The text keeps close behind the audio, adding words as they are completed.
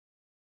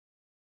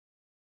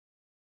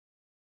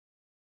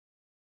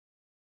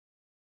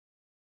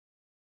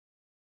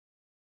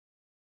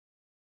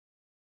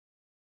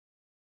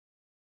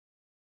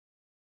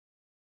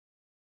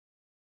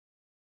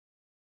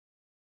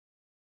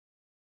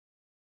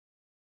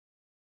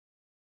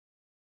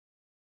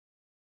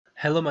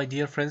Hello my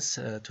dear friends,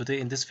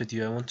 today in this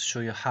video I want to show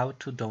you how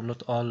to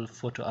download all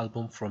photo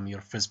album from your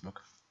Facebook.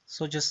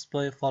 So just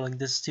by following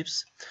these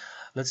tips,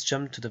 let's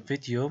jump to the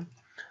video.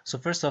 So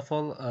first of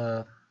all,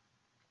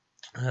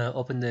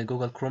 open the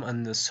Google Chrome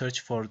and search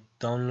for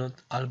download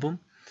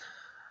album.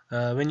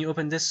 When you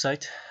open this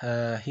site,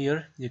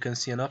 here you can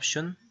see an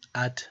option,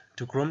 add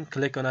to Chrome.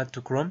 Click on add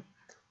to Chrome.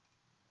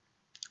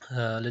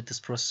 Let this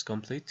process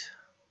complete.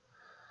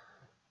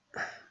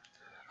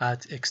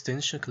 Add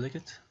extension, click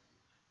it.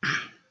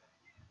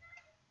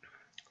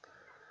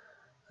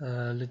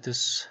 Let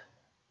this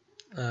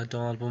download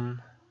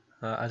album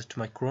add to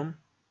my Chrome.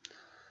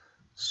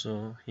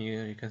 So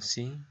here you can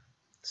see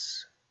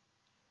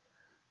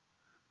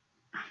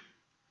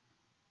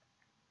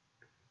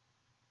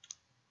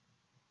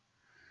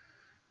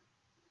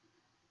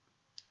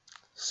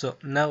so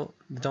now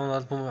the download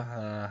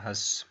album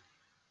has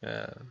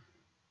uh,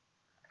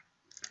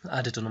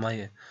 added on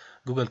my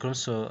Google Chrome.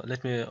 So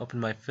let me open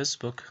my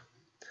Facebook.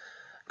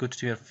 Go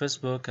to your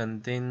Facebook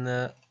and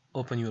then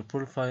open your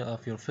profile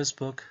of your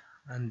Facebook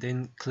and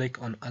then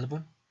click on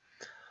album.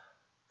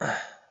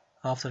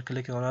 After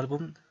clicking on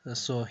album,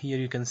 so here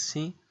you can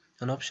see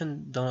an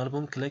option, download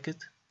album. Click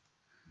it.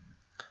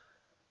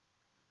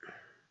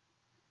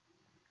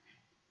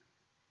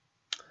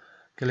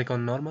 Click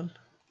on normal.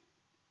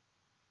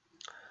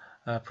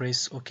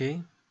 Press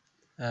OK.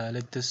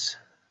 Let this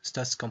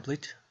stats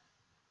complete.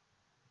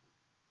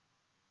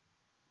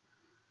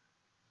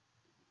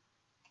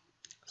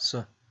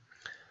 So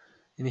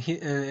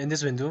in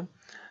this window,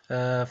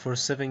 for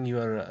saving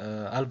your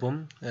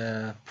album,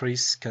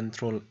 press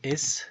Ctrl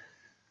S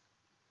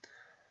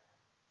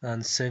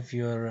and save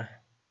your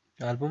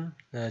album.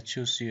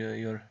 Choose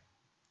your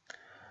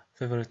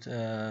favorite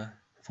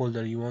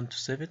folder you want to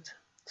save it.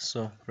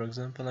 So for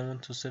example, I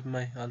want to save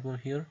my album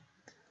here.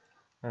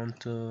 I want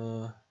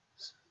to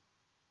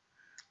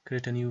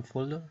create a new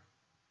folder.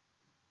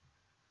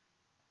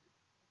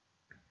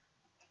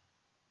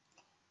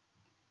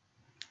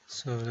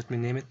 So let me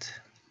name it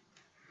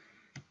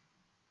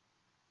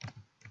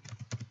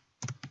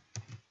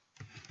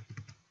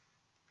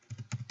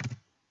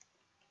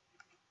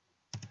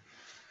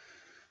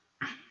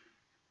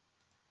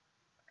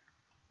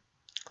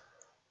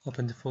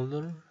open the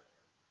folder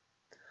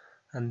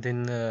and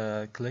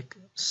then click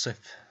save.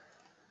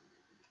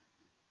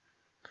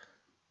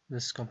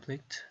 This is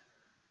complete.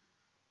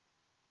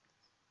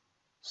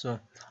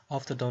 So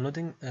after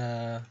downloading,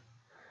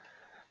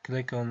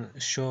 click on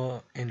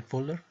show in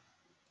folder.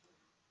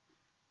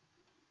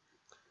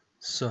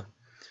 So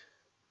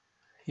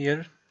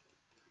here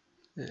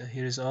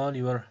is all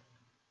your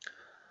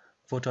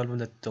photo album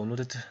that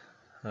downloaded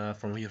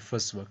from your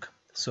Facebook.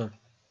 So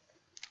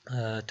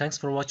thanks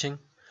for watching.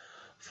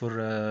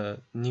 For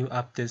new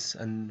updates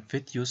and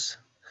videos,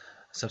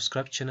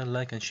 subscribe channel,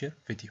 like and share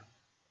video.